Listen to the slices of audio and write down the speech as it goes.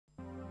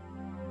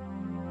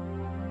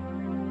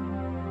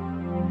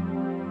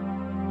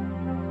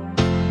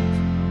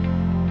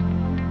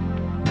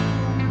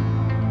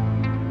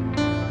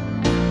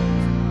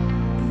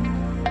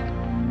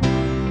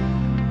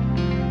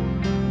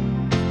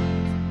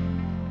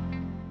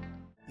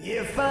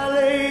If I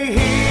lay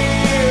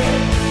here,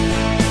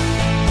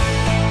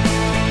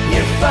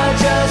 if I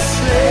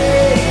just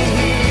lay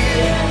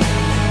here,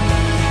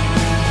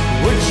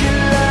 would you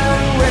lie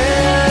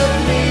with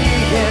me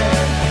and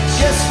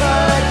just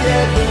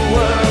forget the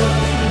world?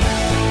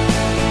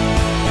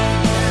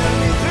 Let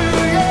me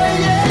through, yeah,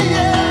 yeah,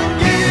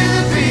 yeah. Give you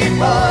the beat,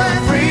 boy,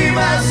 free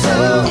my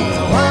soul.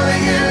 I wanna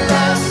get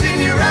lost in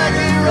your rock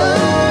and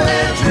roll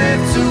and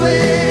drift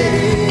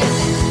away.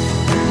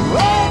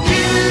 Oh,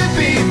 give you the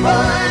beat,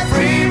 boy.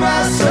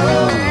 My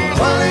soul,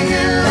 wanna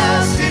get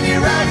lost in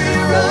your rock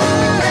and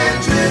roll and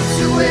drift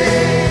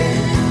away.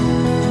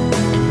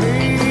 Me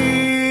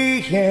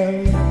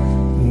and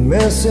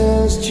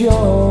Mrs.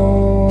 Jones,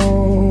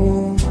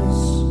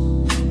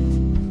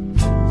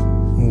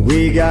 we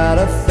got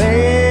a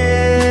thing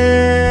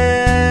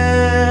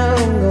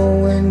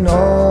going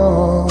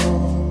on.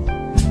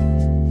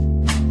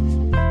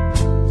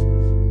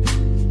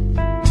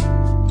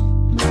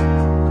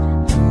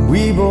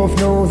 We both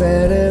know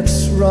that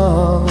it's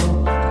wrong,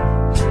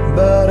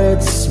 but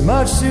it's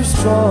much too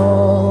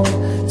strong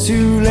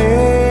to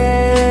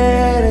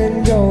let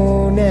it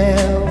go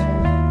now.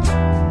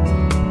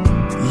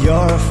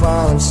 You're a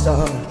falling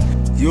star,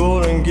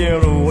 you're a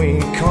getaway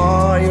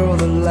car, you're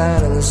the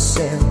light in the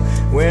sand.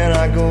 When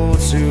I go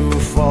too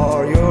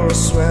far, you're a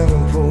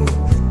swimming pool.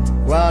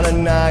 While the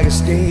night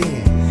is day,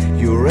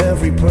 you're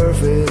every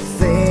perfect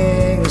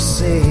thing to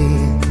see.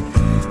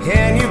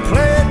 And you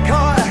play it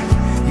coy,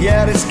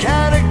 yeah, it's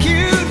kinda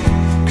cute,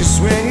 'cause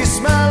when you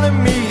smile at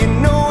me, you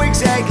know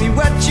exactly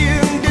what you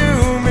do.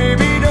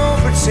 Maybe don't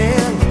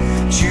pretend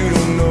that you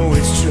don't know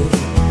it's true,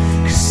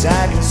 'cause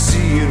I can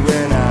see it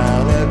when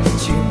I look at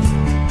you.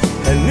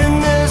 And in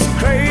this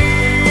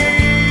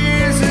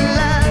crazy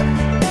life,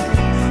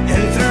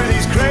 and through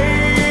these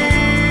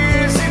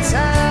crazy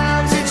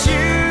times, it's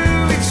you,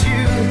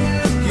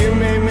 you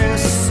made me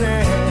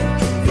sing.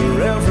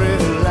 You're every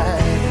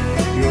light,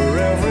 you're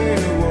every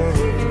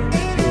word,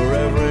 you're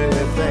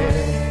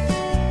everything.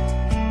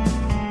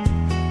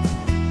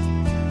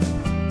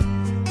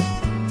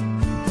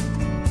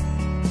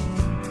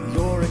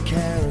 You're a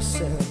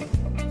carousel,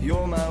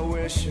 you're my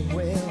wishing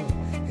well,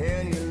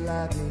 and you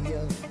light me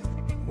up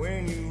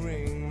when you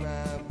ring.